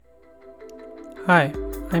Hi,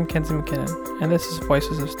 I'm Kenzie McKinnon, and this is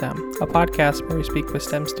Voices of STEM, a podcast where we speak with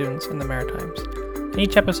STEM students in the Maritimes. In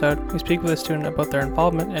each episode, we speak with a student about their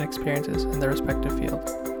involvement and experiences in their respective field.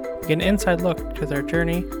 We get an inside look to their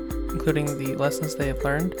journey, including the lessons they have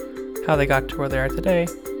learned, how they got to where they are today,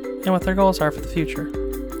 and what their goals are for the future.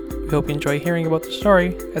 We hope you enjoy hearing about the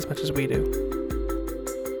story as much as we do.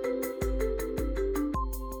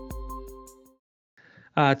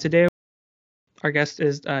 Today, our guest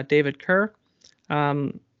is David Kerr. Hi,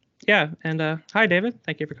 David.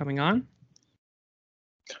 Thank you for coming on.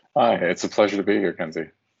 Hi, it's a pleasure to be here, Kenzie.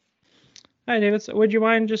 Hi, David. So would you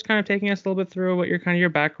mind just kind of taking us a little bit through what your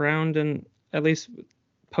background and at least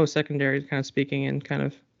post-secondary kind of speaking and kind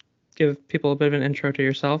of give people a bit of an intro to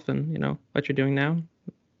yourself and, what you're doing now?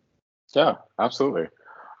 Yeah, absolutely.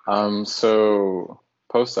 So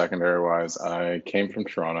post-secondary wise, I came from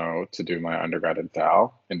Toronto to do my undergrad at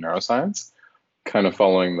Dal in neuroscience, kind of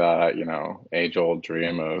following that, age-old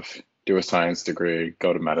dream of do a science degree,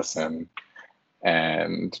 go to medicine,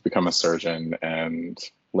 and become a surgeon and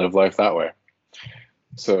live life that way.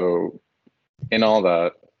 So in all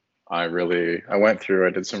that, I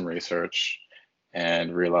did some research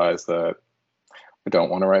and realized that I don't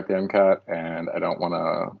want to write the MCAT and I don't want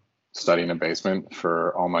to study in a basement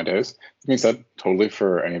for all my days. That being said, totally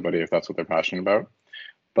for anybody if that's what they're passionate about.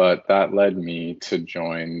 But that led me to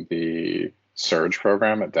join the Surge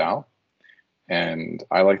program at Dal. And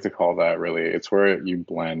I like to call that it's where you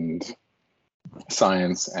blend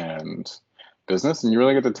science and business, and you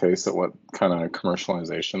really get to taste at what kind of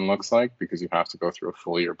commercialization looks like, because you have to go through a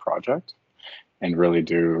full year project and really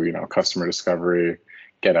do, customer discovery,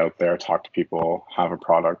 get out there, talk to people, have a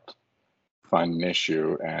product, find an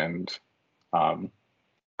issue, and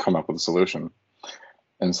come up with a solution.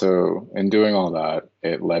 And so in doing all that,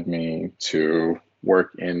 it led me to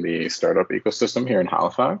work in the startup ecosystem here in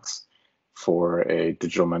Halifax for a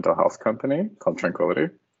digital mental health company called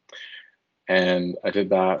Tranquility. And I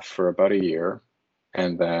did that for about a year.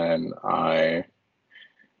 And then I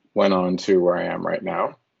went on to where I am right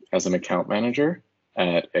now as an account manager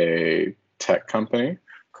at a tech company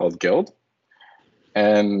called Guild.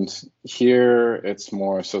 And here it's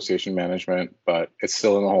more association management, but it's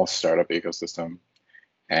still in the whole startup ecosystem.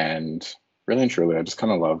 And really and truly, I just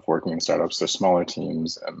kind of love working in startups. They're smaller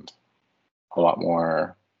teams and a lot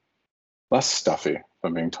less stuffy, if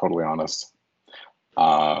I'm being totally honest.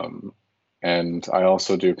 And I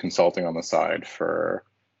also do consulting on the side for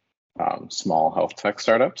small health tech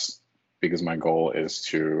startups, because my goal is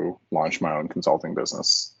to launch my own consulting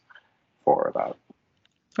business for that.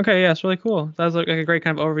 Okay, yeah, it's really cool. That was like a great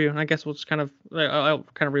kind of overview, and I guess we'll just I'll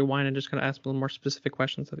kind of rewind and just kind of ask a little more specific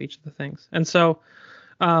questions of each of the things. And so,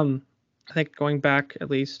 I think going back at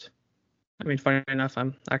least, funny enough,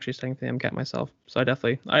 I'm actually studying for the MCAT myself, so I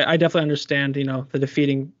definitely understand, the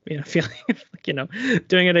defeating, feeling,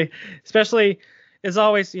 doing it, especially is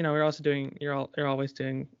always, you're always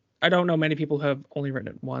doing. I don't know many people who have only written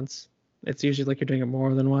it once. It's usually like you're doing it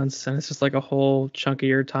more than once, and it's just like a whole chunk of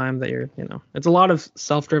your time that you're, it's a lot of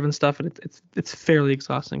self-driven stuff, and it's fairly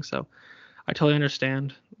exhausting. So I totally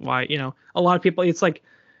understand why, a lot of people, it's like,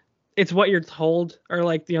 it's what you're told, or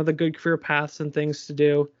like, the good career paths and things to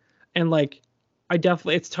do. And like,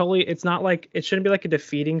 it's not like, it shouldn't be like a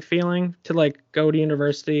defeating feeling to like go to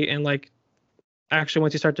university and like, actually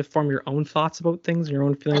once you start to form your own thoughts about things and your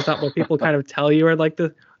own feelings about what people kind of tell you are like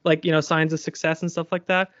signs of success and stuff like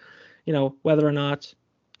that, whether or not,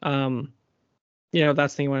 that's the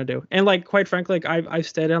thing you want to do. And like, quite frankly, like I've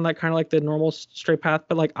stayed on that kind of like the normal straight path,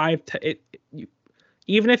 but like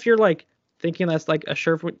even if you're like thinking that's like a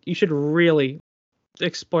sure, you should really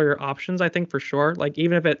explore your options, I think, for sure. Like,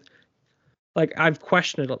 even if it, like, I've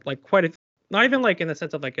questioned it like not even like in the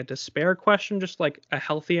sense of like a despair question, just like a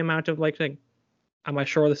healthy amount of like saying, am I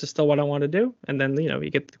sure this is still what I want to do? And then, you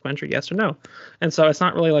get the answer yes or no. And so it's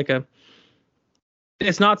not really like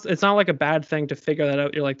it's not like a bad thing to figure that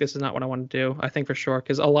out. You're like, this is not what I want to do, I think, for sure.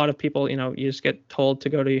 Because a lot of people, you just get told to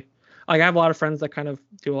go to, like, I have a lot of friends that kind of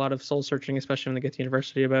do a lot of soul searching, especially when they get to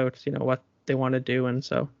university, about, what they want to do. And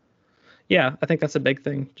so, yeah, I think that's a big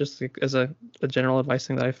thing, just like, as a general advice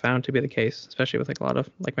thing that I found to be the case, especially with like a lot of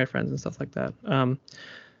like my friends and stuff like that.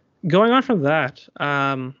 Going on from that,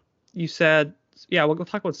 you said, yeah, we'll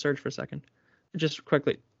talk about Surge for a second, just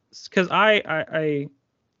quickly, because I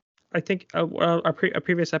think a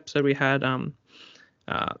previous episode we had,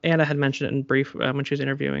 Anna had mentioned it in brief when she was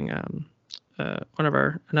interviewing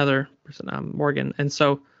another person, Morgan, and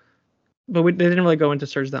so, but they didn't really go into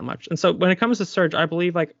Surge that much. And so when it comes to Surge, I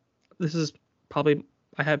believe like this is probably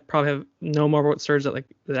I probably have no more about Surge that like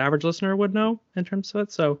the average listener would know in terms of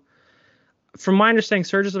it. So from my understanding,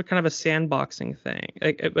 Surge is a kind of a sandboxing thing,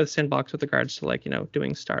 like a sandbox with regards to like,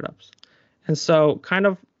 doing startups. And so kind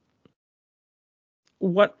of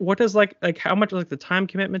what is like how much like the time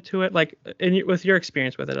commitment to it, like with your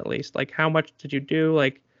experience with it at least, like how much did you do,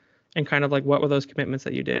 like, and kind of like what were those commitments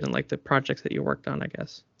that you did and like the projects that you worked on, I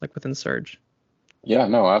guess, like within Surge. Yeah,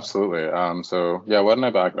 no, absolutely. So yeah, why don't I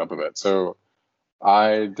back it up a bit? So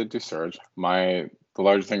I did do Surge. The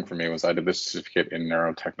large thing for me was I did the certificate in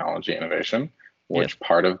neurotechnology innovation, Yes. which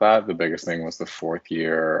part of that, the biggest thing was the fourth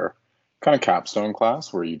year kind of capstone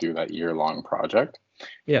class where you do that year-long project.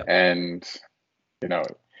 Yeah. And, you know,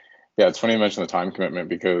 yeah, it's funny you mention the time commitment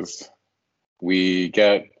because we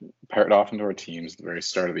get paired off into our teams at the very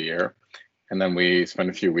start of the year. And then we spend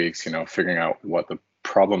a few weeks, figuring out what the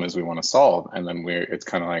problem is we want to solve. And then it's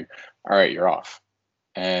kind of like, all right, you're off.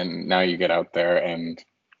 And now you get out there and,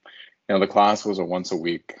 the class was a once a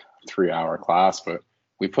week, 3 hour class, but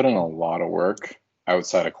we put in a lot of work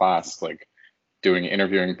outside of class, like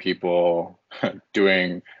interviewing people,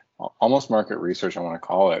 doing almost market research, I want to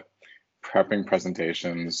call it, prepping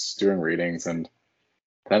presentations, doing readings. And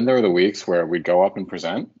then there were the weeks where we'd go up and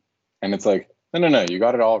present and it's like, no, you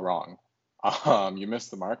got it all wrong. You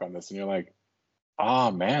missed the mark on this. And you're like,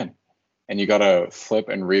 oh man. And you got to flip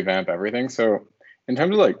and revamp everything. So in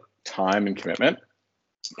terms of like time and commitment,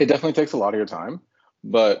 it definitely takes a lot of your time,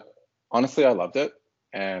 but honestly, I loved it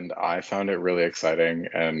and I found it really exciting.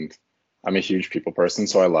 And I'm a huge people person,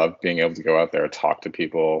 so I love being able to go out there and talk to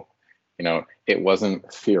people. It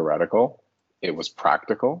wasn't theoretical, it was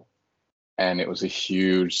practical. And it was a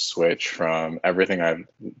huge switch from everything I've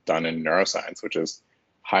done in neuroscience, which is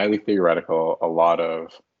highly theoretical, a lot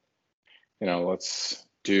of, let's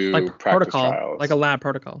do Like practice protocol, like a trials. lab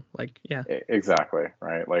protocol, like, yeah. Exactly,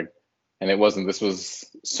 right? Like, and this was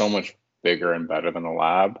so much bigger and better than a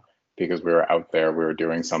lab because we were out there, we were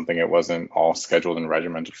doing something. It wasn't all scheduled and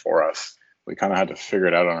regimented for us. We kind of had to figure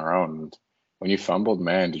it out on our own. And when you fumbled,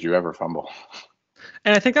 man, did you ever fumble?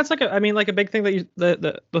 And I think that's like like a big thing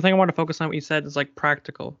that the thing I want to focus on what you said is like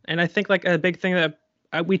practical. And I think like a big thing that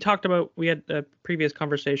we talked about, we had a previous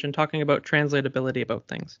conversation talking about translatability about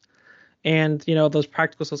things and those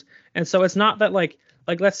practical skills. And so it's not that like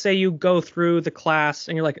let's say you go through the class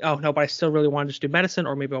and you're like, oh no, but I still really want to just do medicine,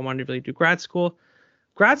 or maybe I want to really do grad school.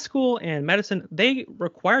 Grad school and medicine, they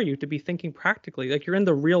require you to be thinking practically, like you're in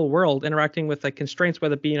the real world interacting with like constraints,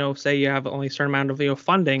 whether it be say you have only a certain amount of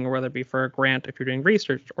funding, or whether it be for a grant if you're doing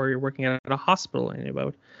research, or you're working at a hospital and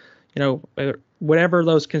about whatever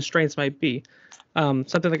those constraints might be.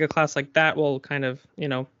 Something like a class like that will kind of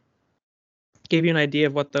give you an idea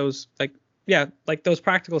of what those like those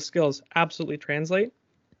practical skills absolutely translate.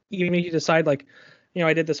 Even if you decide like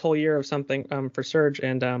I did this whole year of something for Surge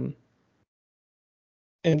and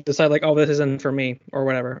decide like, oh, this isn't for me or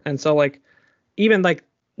whatever. And so like even like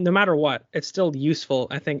no matter what, it's still useful,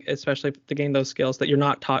 I think, especially to gain those skills that you're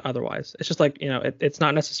not taught otherwise. It's just like it's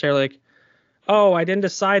not necessarily like, oh, I didn't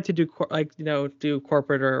decide to do do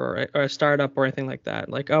corporate or a startup or anything like that.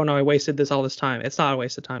 Like, oh no, I wasted all this time. It's not a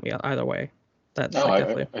waste of time either way. That's No, like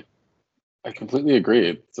definitely. I completely agree.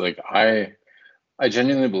 It's like I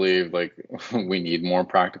genuinely believe like we need more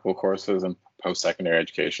practical courses in post-secondary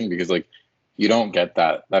education because like you don't get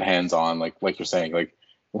that hands-on like you're saying, like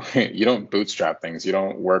you don't bootstrap things, you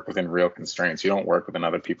don't work within real constraints, you don't work within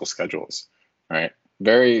other people's schedules, right?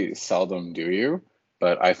 Very seldom do you,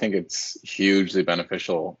 but I think it's hugely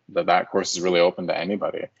beneficial that course is really open to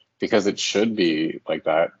anybody because it should be like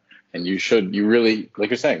that. And you really, like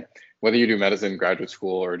you're saying, whether you do medicine, graduate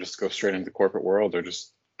school, or just go straight into the corporate world, or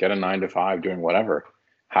just get a 9 to 5 doing whatever,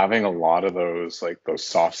 having a lot of those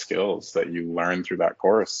soft skills that you learn through that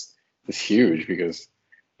course is huge because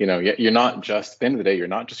you're not just, at the end of the day, you're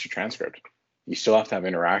not just your transcript. You still have to have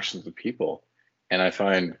interactions with people. And I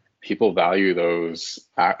find people value those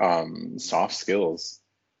soft skills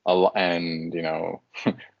and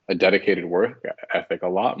a dedicated work ethic a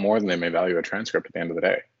lot more than they may value a transcript at the end of the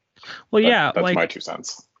day. Well, But yeah, that's like my 2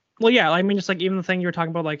 cents. well, yeah, I mean, just like even the thing you were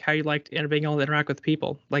talking about, like how you liked being able to interact with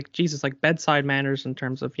people, like Jesus, like bedside manners in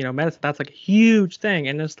terms of medicine, that's like a huge thing.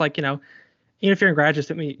 And it's like even if you're in graduate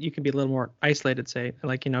student, you can be a little more isolated, say,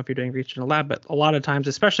 like if you're doing research in a lab. But a lot of times,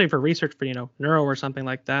 especially for research for neuro or something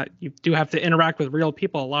like that, you do have to interact with real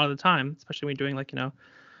people a lot of the time, especially when you're doing like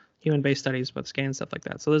human-based studies with scans and stuff like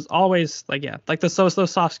that. So there's always like like those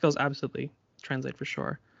soft skills absolutely translate for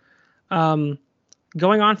sure.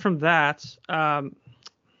 Going on from that, trying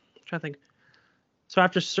to think. So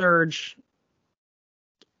after Surge,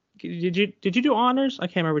 did you do honors? I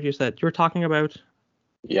can't remember what you said. You were talking about.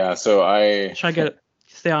 Yeah, so Should I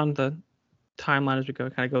stay on the timeline as we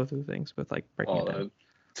kind of go through things with like breaking it well, down?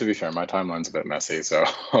 To be fair, my timeline's a bit messy. So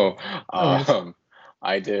No worries.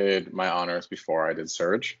 I did my honors before I did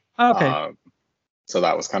Surge. Okay. Um, so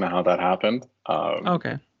that was kind of how that happened.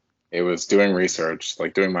 Okay. It was doing research,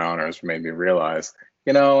 like doing my honors made me realize,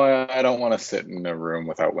 I don't want to sit in a room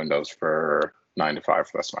without windows for 9 to 5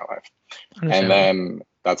 for the rest of my life. And Understandable. then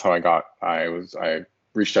that's how I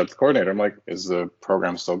reached out to the coordinator. I'm like, is the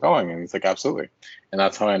program still going? And he's like, absolutely. And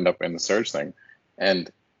that's how I ended up in the Surge thing. And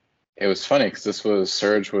it was funny because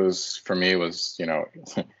Surge was for me was,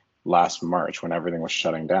 last March when everything was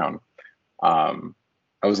shutting down. Um,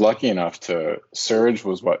 I was lucky enough to Surge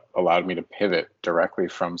was what allowed me to pivot directly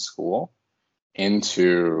from school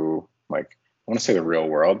into like I want to say the real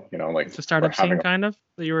world, like The we're startup scene, having kind of,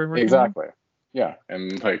 that you were working on. exactly. Yeah.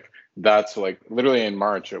 And like that's like literally in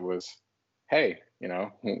March it was, hey,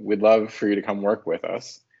 we'd love for you to come work with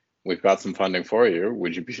us. We've got some funding for you.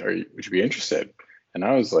 Would you be interested? And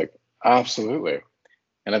I was like, absolutely.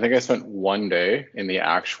 And I think I spent one day in the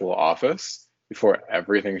actual office before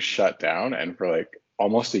everything shut down. And for like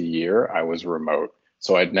almost a year, I was remote.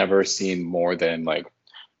 So I'd never seen more than like,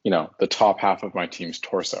 the top half of my team's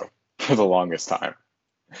torso for the longest time.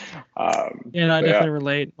 Yeah, no, I So yeah, definitely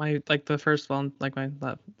relate. My like the first one, like my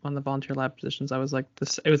lab, one of the volunteer lab positions, I was like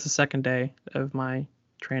this. It was the second day of my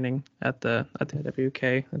training at the WK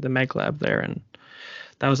at the Meg Lab there, and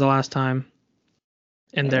that was the last time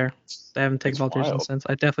in yeah, there. I haven't taken it's volunteers wild. since.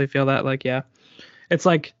 I definitely feel that. Like, yeah, it's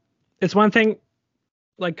like it's one thing,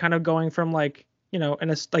 like kind of going from like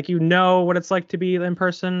and it's like what it's like to be in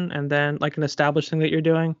person, and then like an established thing that you're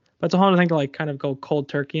doing. But it's a whole other thing to like kind of go cold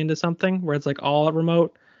turkey into something where it's like all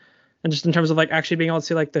remote. And just in terms of like actually being able to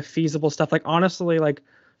see like the feasible stuff, like honestly, like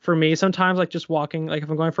for me sometimes like just walking, like if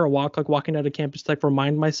I'm going for a walk, like walking out of campus to like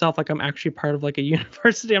remind myself like I'm actually part of like a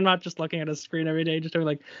university. I'm not just looking at a screen every day just doing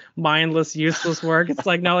like mindless useless work. It's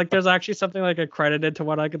like no, like there's actually something like accredited to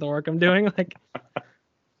what I the work I'm doing. Like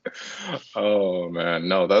Oh man,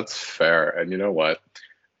 no, that's fair. And you know what?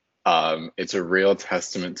 It's a real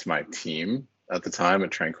testament to my team at the time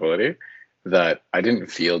at Tranquility that I didn't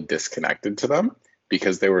feel disconnected to them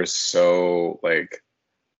because they were so like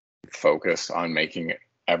focused on making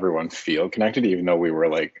everyone feel connected, even though we were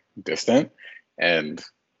like distant. And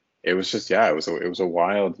it was just, yeah, it was a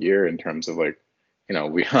wild year in terms of like,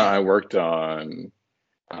 we I worked on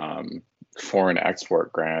um, foreign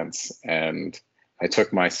export grants, and I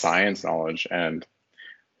took my science knowledge, and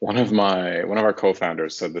one of our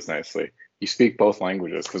co-founders said this nicely. You speak both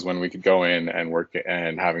languages because when we could go in and work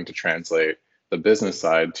and having to translate the business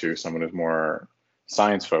side to someone who's more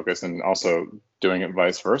science focused and also doing it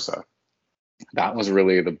vice versa. That was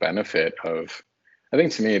really the benefit of, I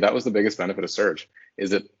think to me, that was the biggest benefit of Surge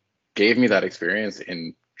is it gave me that experience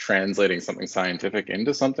in translating something scientific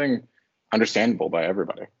into something understandable by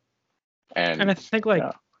everybody. and I And think yeah,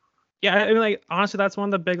 like yeah, I mean, like honestly, that's one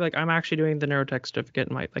of the big like I'm actually doing the neurotech certificate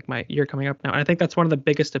in my year coming up now. And I think that's one of the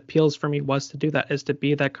biggest appeals for me was to do that is to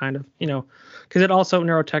be that kind of because it also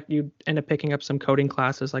neurotech you end up picking up some coding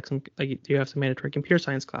classes like some like you have some mandatory computer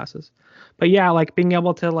science classes, but yeah, like being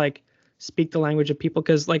able to like speak the language of people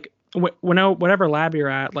because like whatever lab you're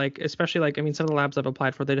at, like especially like I mean some of the labs I've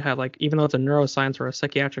applied for they have like even though it's a neuroscience or a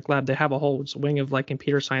psychiatric lab they have a whole wing of like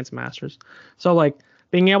computer science masters, so like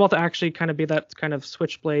being able to actually kind of be that kind of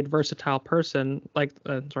switchblade versatile person, like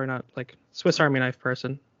sorry, not like Swiss Army knife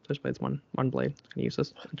person. Switchblade's one blade. I can use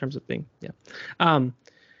this in terms of being um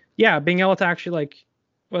yeah, being able to actually like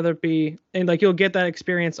whether it be and like you'll get that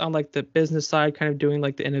experience on like the business side, kind of doing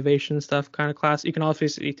like the innovation stuff kind of class. You can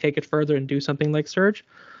obviously take it further and do something like Surge,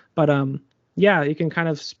 but yeah, you can kind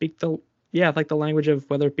of speak the like the language of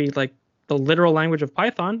whether it be like the literal language of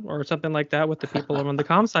Python or something like that with the people on the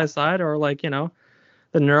com sci side or like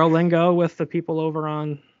the neurolingo with the people over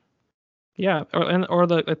on or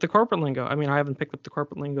the like the corporate lingo. I mean, I haven't picked up the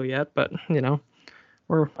corporate lingo yet, but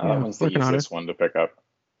we're that one's the working on it. easiest one to pick up.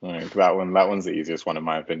 Like that one's the easiest one in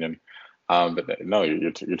my opinion. But no,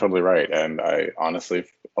 you're totally right. And I honestly,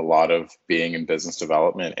 a lot of being in business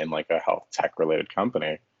development in like a health tech related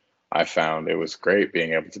company, I found it was great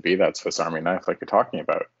being able to be that Swiss Army knife like you're talking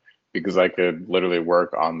about, because I could literally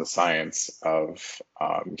work on the science of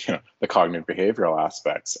the cognitive behavioral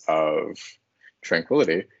aspects of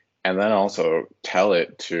tranquility, and then also tell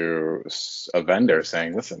it to a vendor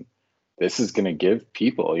saying, listen, this is going to give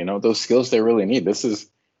people those skills they really need. This is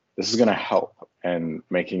going to help and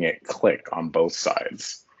making it click on both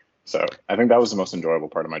sides. So I think that was the most enjoyable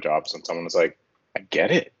part of my job. So someone was like, I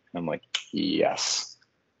get it. And I'm like, yes.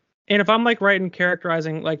 And if I'm like right in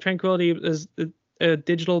characterizing, like Tranquility is a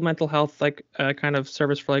digital mental health like kind of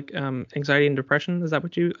service for like anxiety and depression. Is that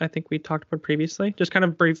what I think we talked about previously? Just kind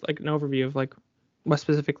of brief like an overview of like. what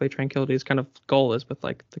specifically Tranquility's kind of goal is with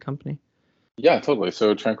like the company. Yeah, totally.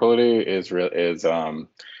 So Tranquility is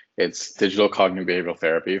it's digital cognitive behavioral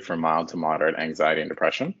therapy for mild to moderate anxiety and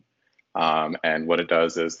depression. And what it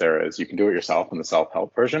does is you can do it yourself in the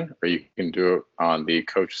self-help version, or you can do it on the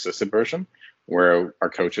coach-assisted version, where our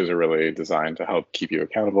coaches are really designed to help keep you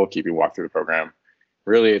accountable, keep you walk through the program.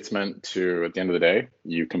 Really, it's meant to, at the end of the day,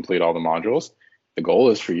 you complete all the modules. The goal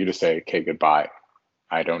is for you to say, okay, goodbye.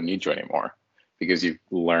 I don't need you anymore, because you've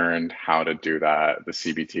learned how to do that, the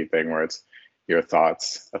CBT thing, where it's your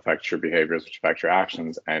thoughts affect your behaviors, which affect your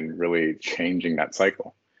actions, and really changing that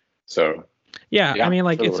cycle. So Yeah, I yeah, mean, that's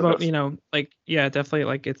like really it's what it about, is. like, yeah, definitely,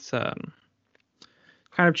 like it's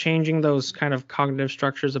kind of changing those kind of cognitive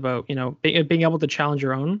structures about, being able to challenge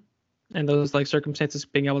your own and those like circumstances,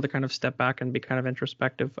 being able to kind of step back and be kind of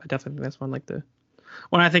introspective. I definitely think that's one like the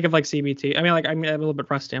when I think of like CBT. I mean, I'm a little bit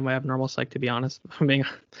rusty on my abnormal psych, to be honest, if I'm being,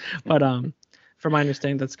 but from my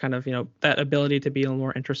understanding, that's kind of, that ability to be a little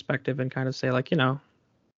more introspective and kind of say like,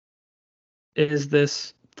 is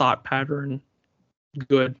this thought pattern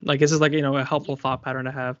good? Like, is this like, a helpful thought pattern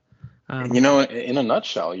to have? In a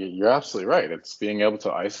nutshell, you're absolutely right. It's being able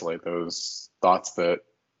to isolate those thoughts that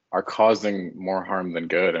are causing more harm than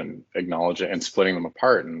good, and acknowledge it and splitting them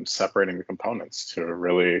apart and separating the components to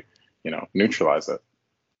really, neutralize it.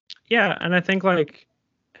 Yeah, and I think like,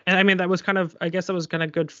 and I mean that was kind of, I guess that was kind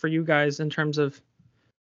of good for you guys in terms of,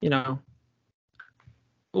 you know,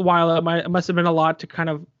 while it must have been a lot to kind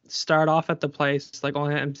of start off at the place, like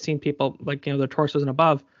only I'm seeing people like, their torsos and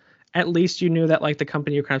above. At least you knew that like the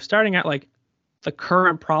company you're kind of starting at, like the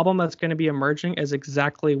current problem that's going to be emerging is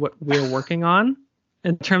exactly what we're working on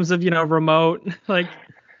in terms of, remote, like,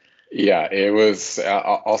 Yeah, it was.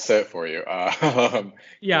 I'll say it for you.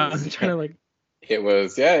 yeah, I'm trying to like, It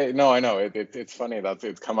was. Yeah, no, I know. It's funny that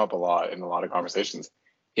it's come up a lot in a lot of conversations.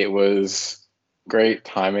 It was great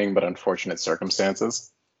timing, but unfortunate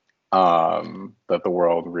circumstances. That the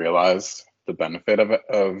world realized the benefit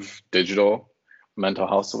of digital mental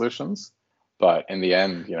health solutions. But in the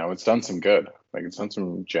end, it's done some good. Like, it's done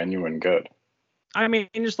some genuine good. I mean,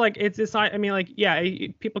 just like it's not. I mean, like, yeah,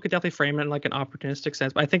 people could definitely frame it in like an opportunistic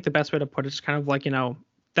sense, but I think the best way to put it is kind of like,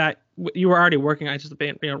 that you were already working on, just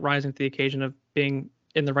being, rising to the occasion of being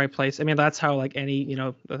in the right place. I mean, that's how like any,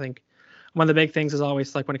 I think one of the big things is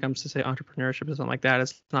always like when it comes to say entrepreneurship or something like that,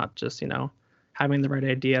 it's not just, having the right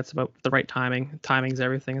idea. It's about the right timing. Timing's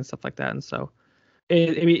everything and stuff like that. And so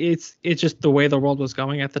I mean, it's just the way the world was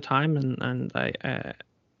going at the time, and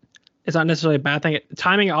it's not necessarily a bad thing.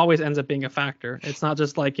 Timing always ends up being a factor. It's not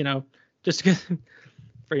just like, just for,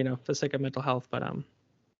 the sake of mental health, but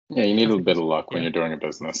Yeah, you need I a think bit that's, of luck when yeah, you're doing a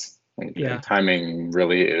business. And yeah, timing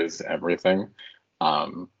really is everything.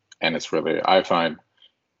 Um, and it's really, I find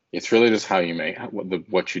it's really just how you make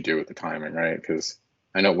what you do with the timing, right? Because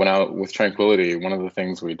I know when I with Tranquility, one of the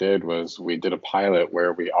things we did was we did a pilot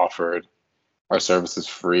where we offered our services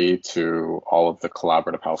free to all of the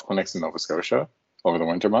collaborative health clinics in Nova Scotia over the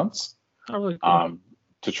winter months, not really cool. um,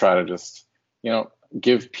 to try to just, you know,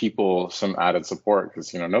 give people some added support,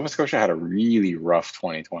 because Nova Scotia had a really rough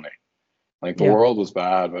 2020. Like, the Yeah, world was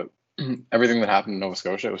bad, but everything that happened in Nova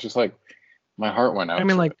Scotia, it was just like my heart went I out mean,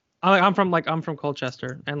 to like, it. I'm from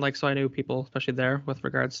Colchester, and like so I knew people, especially there, with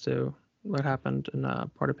regards to what happened in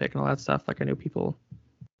Portapique and all that stuff. Like I knew people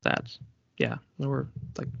that, yeah, there were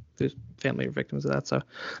like these family victims of that. So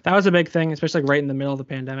that was a big thing, especially like right in the middle of the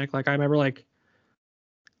pandemic. Like I remember like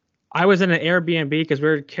I was in an Airbnb because we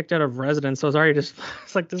were kicked out of residence, so I was already just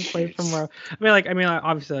it's like displaced from Jeez. where. I mean,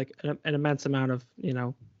 obviously, like an immense amount of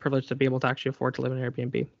privilege to be able to actually afford to live in an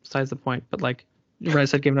Airbnb. Besides the point, but like,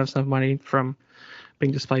 Res had given us enough money from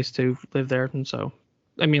being displaced to live there, and so,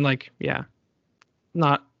 I mean, like, yeah,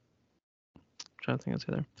 not I'm trying to think I'd say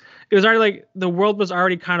there. It was already like the world was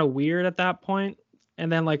already kind of weird at that point, and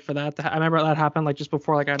then like for that, I remember that happened like just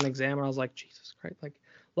before like I had an exam, and I was like, Jesus Christ, like,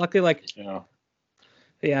 luckily, like, Yeah.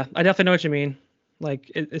 yeah, I definitely know what you mean.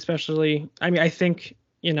 Like, especially, I mean, I think,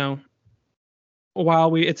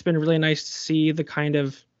 while it's been really nice to see the kind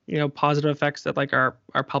of, positive effects that like our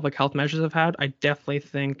public health measures have had. I definitely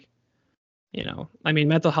think, I mean,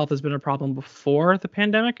 mental health has been a problem before the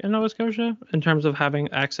pandemic in Nova Scotia in terms of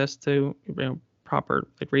having access to, proper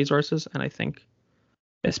like resources. And I think,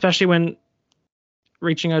 especially when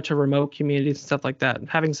reaching out to remote communities and stuff like that,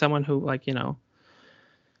 having someone who like,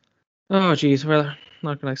 oh geez, we're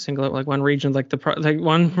not gonna single out like one region, like like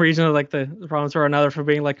one region of like the province or another for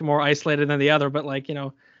being like more isolated than the other, but like,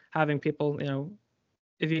 having people,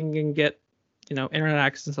 if you can get, internet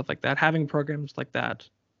access and stuff like that, having programs like that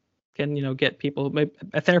can, get people. Maybe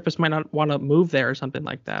a therapist might not want to move there or something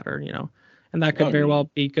like that, or and that could No, very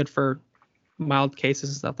well be good for mild cases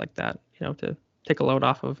and stuff like that, to take a load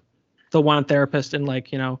off of the one therapist and like,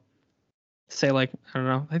 say like, I don't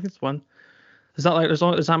know, I think it's one. There's not like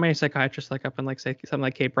there's not many psychiatrists like up in like say something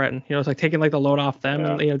like Cape Breton. It's like taking like the load off them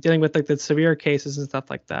and dealing with like the severe cases and stuff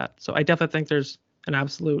like that. So I definitely think there's an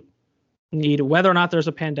absolute need, whether or not there's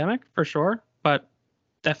a pandemic for sure, but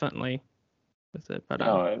definitely with it. But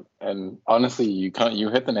and honestly, you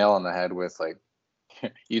hit the nail on the head with like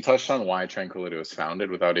you touched on why Tranquility was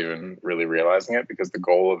founded without even really realizing it, because the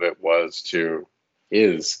goal of it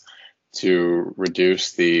is to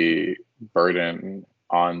reduce the burden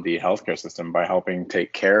on the healthcare system by helping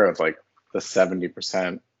take care of like the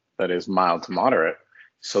 70% that is mild to moderate,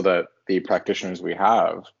 so that the practitioners we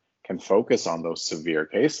have can focus on those severe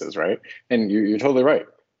cases, right? And you're totally right.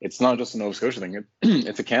 It's not just a Nova Scotia thing.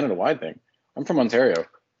 It's a Canada-wide thing. I'm from Ontario.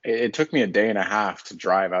 It took me a day and a half to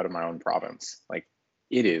drive out of my own province. Like,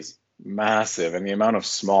 it is massive. And the amount of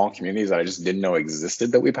small communities that I just didn't know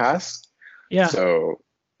existed that we passed. Yeah. So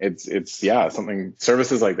it's something,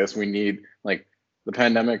 services like this, we need, like, the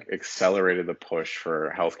pandemic accelerated the push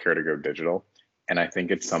for healthcare to go digital. And I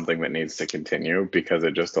think it's something that needs to continue because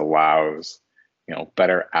it just allows,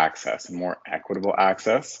 better access and more equitable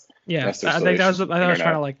access. Yeah, I think I was trying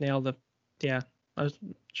to like nail the,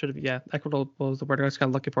 equitable was the word I was kind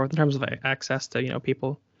of looking for in terms of access to,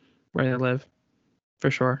 people where they live,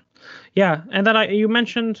 for sure. Yeah, and then you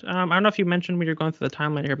mentioned, I don't know if you mentioned when you're going through the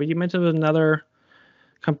timeline here, but you mentioned another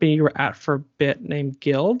company you were at for a bit named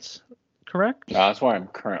Guilds, correct? No, that's where I'm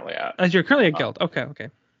currently at. As you're currently at Guild. Okay.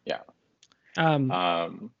 Yeah.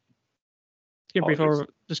 Give a brief over,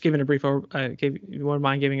 just giving a brief over. You wouldn't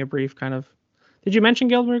mind giving a brief kind of. Did you mention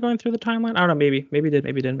Guild when we were going through the timeline? I don't know. Maybe did.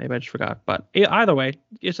 Maybe didn't. Maybe I just forgot. But either way,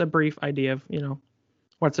 it's a brief idea of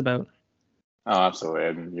what it's about. Oh, absolutely.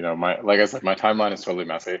 And like I said, my timeline is totally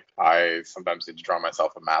messy. I sometimes need to draw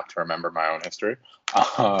myself a map to remember my own history.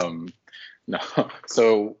 No.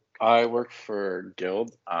 So I work for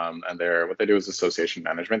Guild, and what they do is association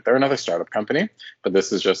management. They're another startup company, but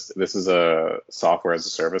this is a software as a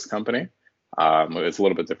service company. It's a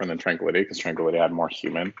little bit different than Tranquility because Tranquility had more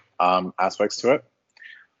human aspects to it.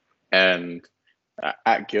 And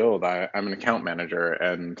at Guild, I'm an account manager,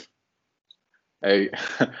 and I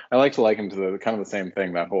like to liken to the kind of the same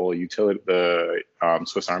thing, that whole the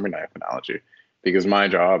Swiss Army knife analogy, because my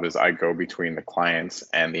job is I go between the clients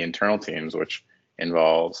and the internal teams, which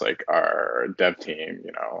involves like our dev team,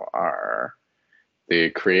 the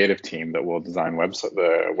creative team that will design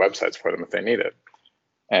the websites for them if they need it.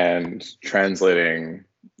 And translating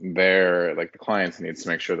the clients needs to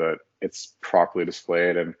make sure that it's properly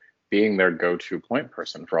displayed and being their go-to point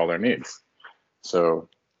person for all their needs. So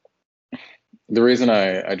the reason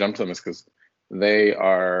I jumped to them is because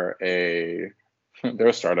they're a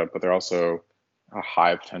startup, but they're also a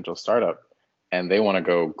high potential startup, and they want to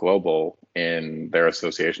go global in their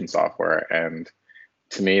association software. And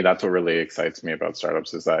to me, that's what really excites me about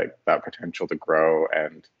startups, is that potential to grow,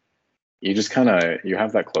 and you just you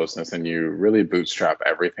have that closeness and you really bootstrap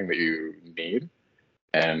everything that you need.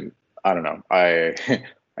 And I don't know, I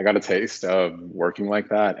got a taste of working like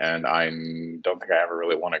that, and I don't think I ever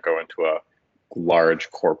really want to go into a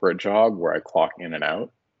large corporate job where I clock in and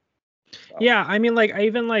out. So. Yeah, I mean, I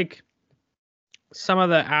even some of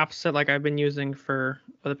the apps that I've been using for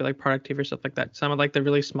whether it be productivity or stuff like that, some of the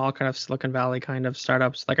really small kind of Silicon Valley kind of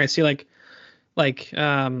startups, I see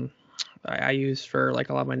I use for a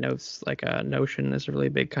lot of my notes, Notion is a really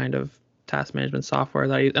big kind of task management software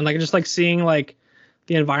that I use. And just seeing the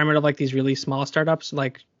environment of these really small startups,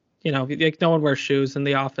 no one wears shoes in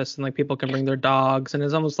the office, and people can bring their dogs, and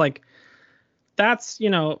it's almost that's,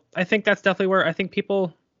 I think that's definitely where I think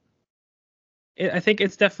people, I think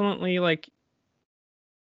it's definitely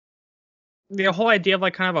the whole idea of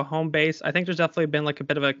kind of a home base. I think there's definitely been a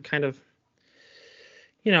bit of a kind of,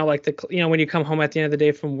 when you come home at the end of the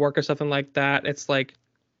day from work or something like that, it's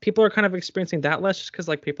people are kind of experiencing that less, just because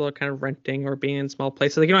people are kind of renting or being in small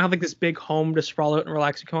places. You don't have this big home to sprawl out and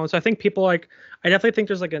relax at home. So I think people I definitely think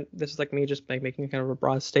there's this is me just making kind of a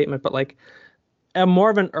broad statement, but a more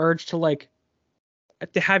of an urge to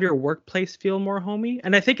have your workplace feel more homey.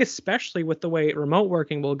 And I think especially with the way remote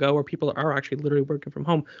working will go, where people are actually literally working from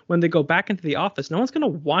home, when they go back into the office, no one's going to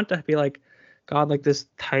want to be God, this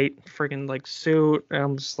tight friggin' suit.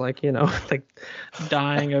 I'm just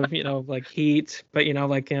dying of, heat, but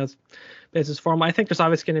it's business formal. I think there's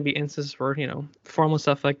obviously going to be instances where, formal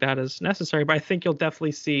stuff like that is necessary, but I think you'll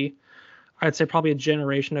definitely see, I'd say probably a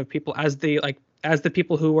generation of people as the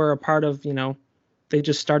people who were a part of, they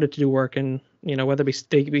just started to do work, and, whether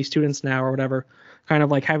they be students now or whatever, kind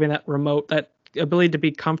of having that remote, that ability to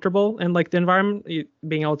be comfortable in like the environment,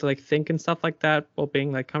 being able to like think and stuff like that, while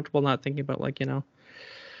being like comfortable, not thinking about like,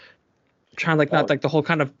 trying like not like the whole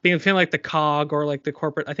kind of feeling like the cog or like the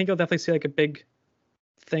corporate. I think you'll definitely see like a big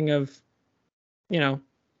thing of,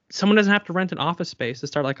 someone doesn't have to rent an office space to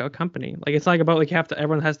start like a company. Like it's not like about like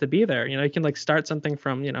everyone has to be there. You can like start something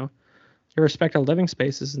from, your respective living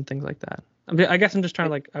spaces and things like that. I guess I'm just trying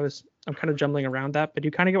to I'm kind of jumbling around that, but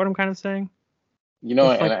you kind of get what I'm kind of saying? And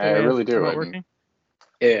I really do.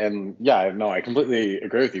 And yeah, no, I completely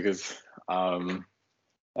agree with you because, and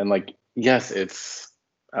like, yes,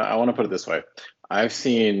 I want to put it this way. I've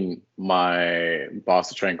seen my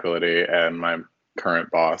boss of Tranquility and my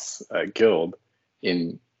current boss at Guild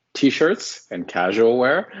in t-shirts and casual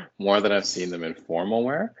wear more than I've seen them in formal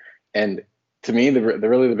wear. And to me, the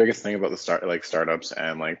really the biggest thing about the startups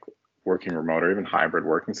and like working remote or even hybrid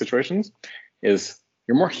working situations is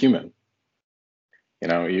you're more human.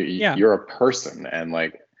 You're a person, and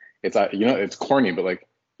like it's corny, but like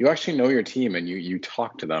you actually know your team and you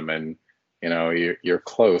talk to them, and you're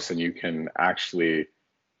close, and you can actually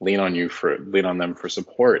lean on them for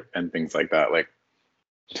support and things like that. Like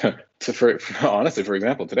honestly, for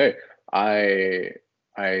example, today I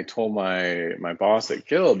told my boss at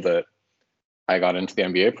Guild that I got into the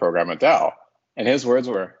MBA program at Dow, and his words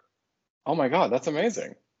were, "Oh my God, that's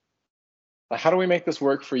amazing! How do we make this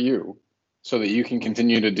work for you so that you can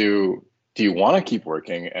continue to do you want to keep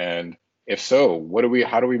working? And if so,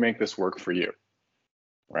 how do we make this work for you?"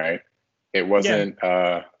 Right? It wasn't,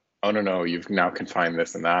 oh no, you've now confined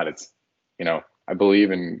this and that. It's, I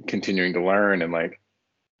believe in continuing to learn and like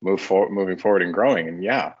moving forward and growing. And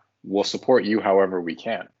yeah, we'll support you however we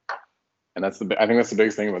can. And I think that's the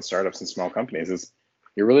biggest thing about startups and small companies is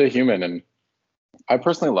you're really a human. And I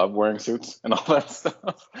personally love wearing suits and all that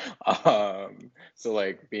stuff. So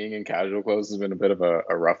like being in casual clothes has been a bit of a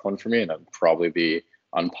rough one for me, and I'm probably the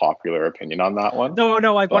unpopular opinion on that one. No,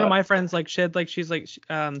 like one of my friends, like she said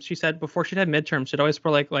before she'd had midterms, she'd always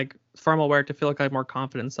wear like formal wear to feel like more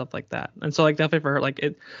confident and stuff like that. And so like definitely for her, like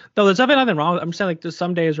it, though there's definitely nothing wrong with it. I'm just saying like there's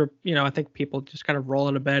some days where, I think people just kind of roll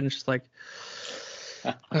out of bed and it's just like,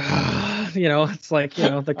 it's like,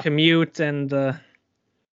 the commute and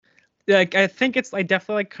like, I think it's like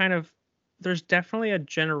definitely like kind of, there's definitely a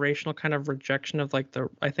generational kind of rejection of like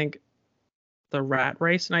I think the rat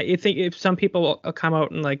race. And I think if some people will come out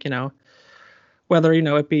and like, whether,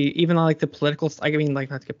 it be even on like the political, I mean, like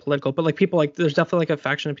not to get political, but like people like, there's definitely like a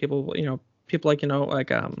faction of people, people like,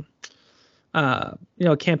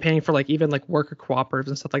 campaigning for like even like worker cooperatives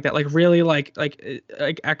and stuff like that, like really like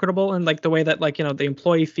equitable and like the way that like, the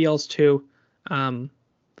employee feels to,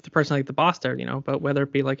 the person like the boss there, but whether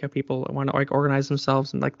it be like how people want to like organize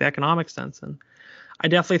themselves in like the economic sense. And I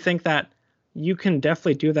definitely think that you can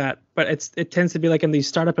definitely do that, but it tends to be like in these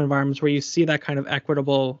startup environments where you see that kind of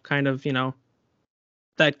equitable kind of,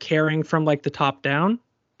 that caring from like the top down,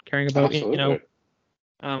 caring about,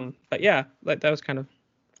 but yeah, like that was kind of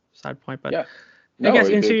a side point, but yeah, no, I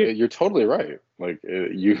guess you're totally right. Like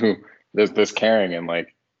there's this caring, and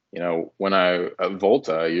like, when at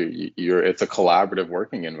Volta, it's a collaborative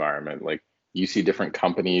working environment. Like you see different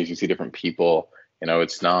companies, you see different people,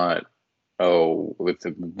 it's not,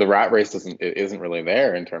 the rat race isn't really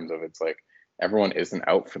there in terms of, it's like everyone isn't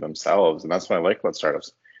out for themselves. And that's what I like about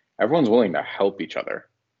startups. Everyone's willing to help each other.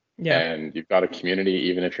 Yeah. And you've got a community,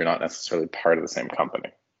 even if you're not necessarily part of the same company.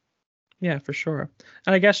 Yeah, for sure.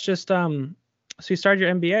 And I guess just, so you started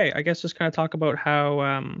your MBA, I guess just kind of talk about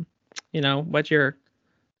how, what your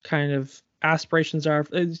kind of aspirations are.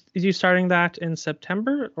 Is you starting that in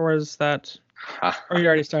September, or is that, or you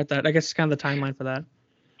already start that? I guess it's kind of the timeline for that.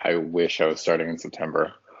 I wish I was starting in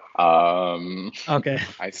September. Okay.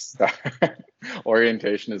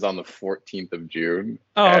 Orientation is on the 14th of June.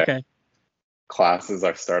 Oh, okay. Classes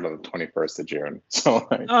I start on the 21st of June. So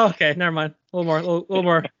like, oh, okay, never mind. A little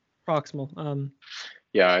more proximal.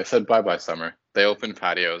 Yeah, I said bye summer. They opened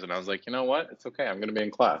patios, and I was like, you know what? It's okay. I'm going to be in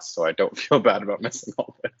class, so I don't feel bad about missing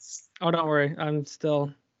all this. Oh, don't worry.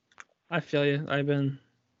 I feel you. I've been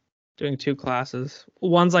doing 2 classes.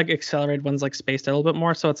 One's like accelerated, one's like spaced out a little bit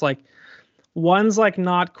more. So it's like one's like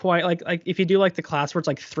not quite like if you do like the class where it's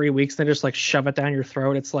like 3 weeks, they just like shove it down your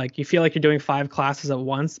throat. It's like you feel like you're doing 5 classes at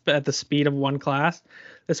once, but at the speed of one class.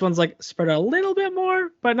 This one's like spread out a little bit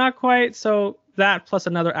more, but not quite. So that plus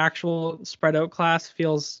another actual spread out class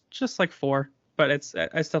feels just like 4, but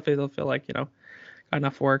I still feel like, got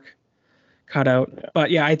enough work cut out. Yeah.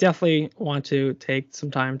 But yeah, I definitely want to take some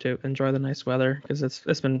time to enjoy the nice weather because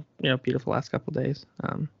it's been, beautiful last couple of days.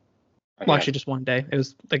 Well, Okay. actually, just one day. It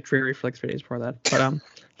was like dreary for like 3 days before that. But I'm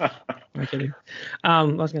kidding. I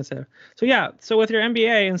was gonna say. So yeah. So with your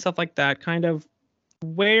MBA and stuff like that, kind of,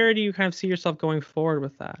 where do you kind of see yourself going forward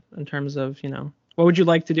with that in terms of, what would you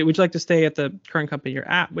like to do? Would you like to stay at the current company you're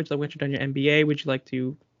at? Would you like, once you've done your MBA, would you like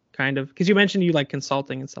to kind of, because you mentioned you like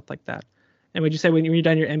consulting and stuff like that. And would you say when you're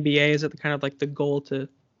done your MBA, is it the kind of like the goal to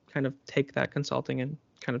kind of take that consulting and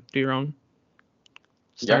kind of do your own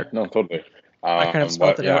Yeah, start? no, totally. I kind of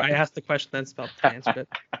spelt But it out. yeah, I asked the question, then spelled the answer.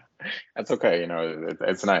 But that's okay.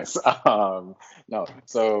 It's nice. No,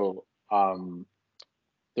 so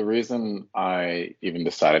the reason I even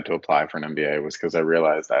decided to apply for an MBA was because I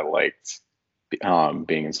realized I liked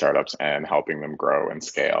being in startups and helping them grow and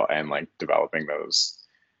scale and like developing those,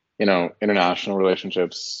 international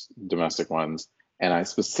relationships, domestic ones. And I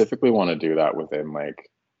specifically want to do that within like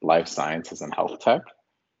life sciences and health tech,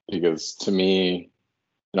 because to me,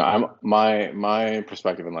 I'm my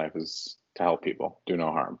perspective in life is to help people, do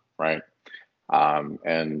no harm, right?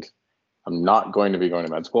 And I'm not going to be going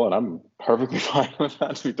to med school, and I'm perfectly fine with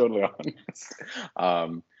that, to be totally honest.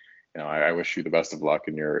 Um, I wish you the best of luck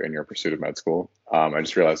in your pursuit of med school. I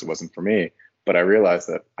just realized it wasn't for me, but I realized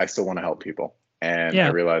that I still want to help people, and I yeah,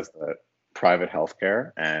 realized that private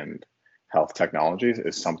healthcare and health technologies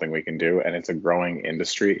is something we can do, and it's a growing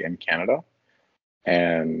industry in Canada.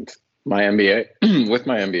 And my MBA, with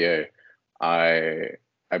my MBA, I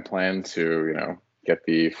plan to, get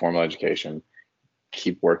the formal education,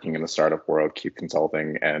 keep working in the startup world, keep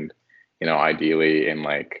consulting, and, ideally in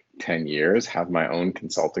like 10 years, have my own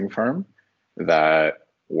consulting firm that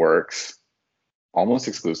works almost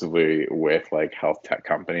exclusively with like health tech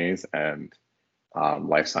companies and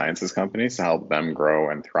life sciences companies to help them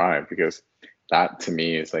grow and thrive. Because that to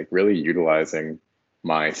me is like really utilizing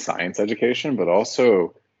my science education, but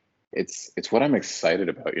also it's what I'm excited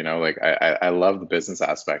about. Like I love the business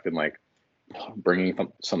aspect and like bringing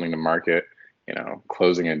something to market,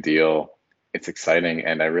 closing a deal. It's exciting,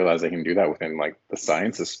 and I realize I can do that within like the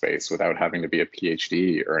sciences space without having to be a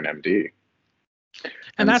PhD or an MD. and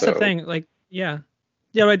And that's the so, thing. Like, yeah,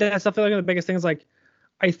 yeah, right. That's definitely like the biggest thing is like,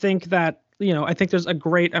 I think that, I think there's a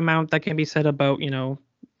great amount that can be said about,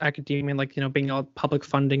 academia and like, being all public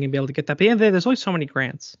funding and be able to get that. But at the end of the day, there's always so many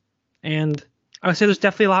grants. And I would say there's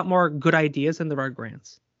definitely a lot more good ideas than there are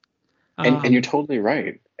grants. and you're Um, totally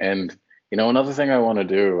right. And another thing I want to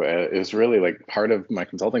do is really like part of my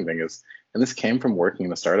consulting thing is, and this came from working in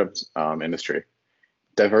the startup industry.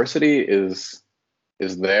 Diversity is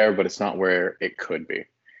there, but it's not where it could be.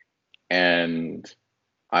 And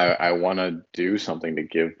I want to do something to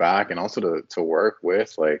give back, and also to work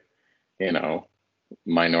with like, you know,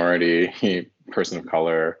 minority, person of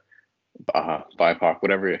color, BIPOC,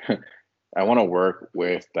 whatever. I want to work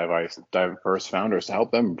with diverse founders to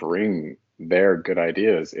help them bring their good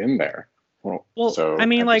ideas in there. Well, well, I so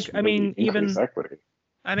mean, and like, just really increase even equity.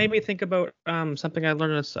 I made me think about something I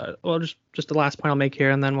learned as well, just the last point I'll make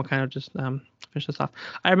here, and then we'll kind of just finish this off.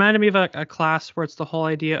 I reminded me of a class where it's the whole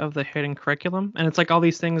idea of the hidden curriculum, and it's like all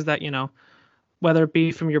these things that whether it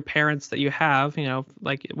be from your parents that you have,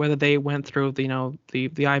 like whether they went through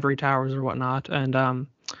the ivory towers or whatnot, and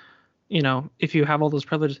if you have all those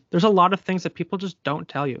privileges, there's a lot of things that people just don't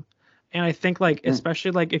tell you, and I think like Mm,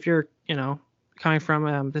 especially like if you're coming from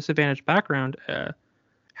a disadvantaged background.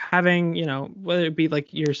 Having whether it be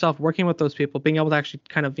like yourself working with those people, being able to actually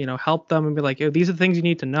kind of help them and be like, these are the things you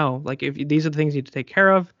need to know, like if these are the things you need to take care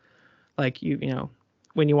of, like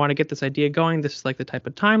when you want to get this idea going, this is like the type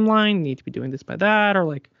of timeline, you need to be doing this by that, or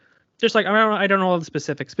like just like I don't know all the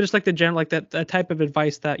specifics, but just like the general, like that type of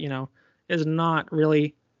advice that is not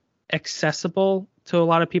really accessible to a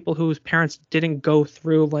lot of people whose parents didn't go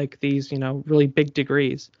through like these really big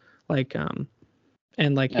degrees, like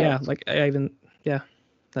and like yeah. yeah, like I even yeah,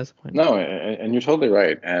 that's the point. No, and you're totally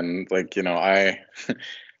right. And like, I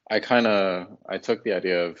took the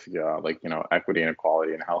idea of, yeah, like, equity and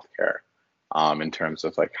equality in healthcare, in terms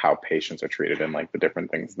of like how patients are treated and like the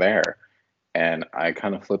different things there. And I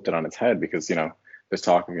kind of flipped it on its head because, there's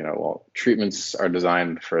talk of, well, treatments are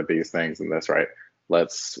designed for these things and this, right?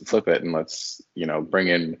 Let's flip it and let's, bring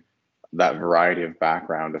in that variety of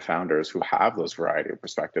background of founders who have those variety of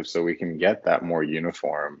perspectives so we can get that more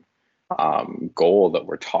uniform goal that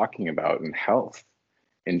we're talking about in health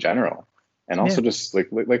in general. And Yeah. also just like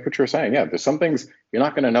what you were saying, yeah, there's some things you're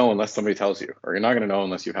not going to know unless somebody tells you, or you're not going to know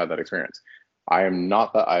unless you've had that experience. I am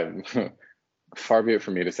not that I'm far be it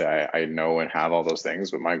for me to say I know and have all those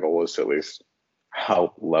things, but my goal is to at least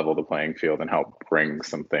help level the playing field and help bring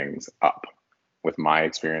some things up with my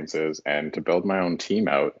experiences and to build my own team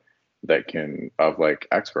out that can of like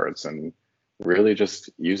experts and really just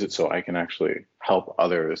use it so I can actually help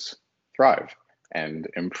others thrive and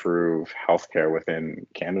improve healthcare within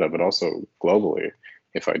Canada, but also globally,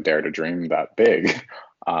 if I dare to dream that big.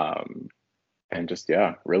 And just,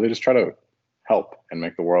 yeah, really just try to help and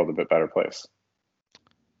make the world a bit better place.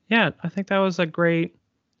 Yeah, I think that was a great,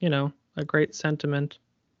 a great sentiment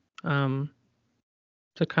to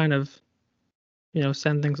kind of,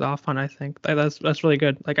 send things off on. I think that's really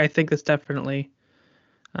good. Like, I think it's definitely,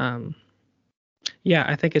 yeah,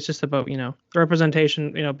 I think it's just about, the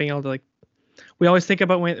representation, being able to, like, we always think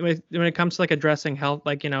about when it comes to like addressing health,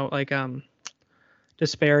 like,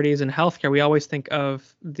 disparities in healthcare, we always think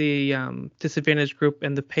of the disadvantaged group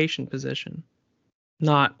in the patient position,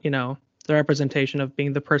 not, the representation of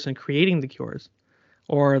being the person creating the cures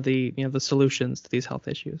or the, the solutions to these health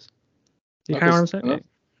issues. You kind of what I'm saying?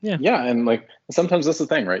 Yeah. Yeah, and like sometimes that's the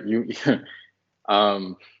thing, right? You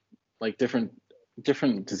like different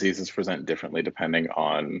diseases present differently depending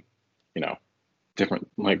on, different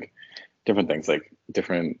things, like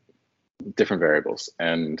different variables,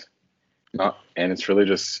 and it's really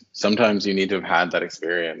just sometimes you need to have had that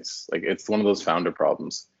experience. Like, it's one of those founder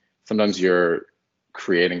problems. Sometimes you're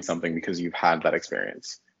creating something because you've had that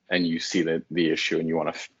experience and you see the issue and you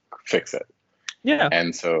want to fix it. Yeah.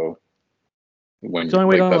 And so when it's the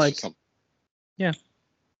only way to like, yeah, it's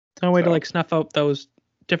the only way to like snuff out those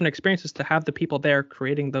different experiences, to have the people there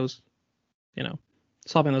creating those,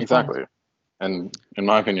 solving those exactly problems. And in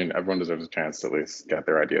my opinion, everyone deserves a chance to at least get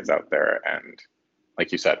their ideas out there. And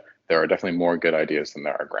like you said, there are definitely more good ideas than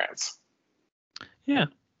there are grants. Yeah.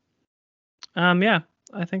 Yeah,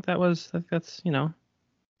 I think that's,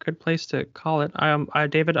 good place to call it.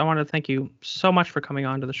 David, I want to thank you so much for coming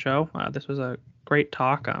on to the show. This was a great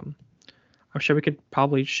talk. I'm sure we could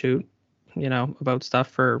probably shoot, about stuff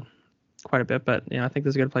for quite a bit, but I think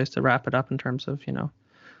this is a good place to wrap it up in terms of,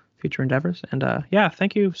 future endeavors. And yeah,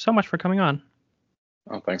 thank you so much for coming on.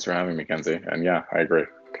 Oh, thanks for having me, Kenzie. And yeah, I agree.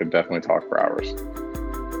 Could definitely talk for hours.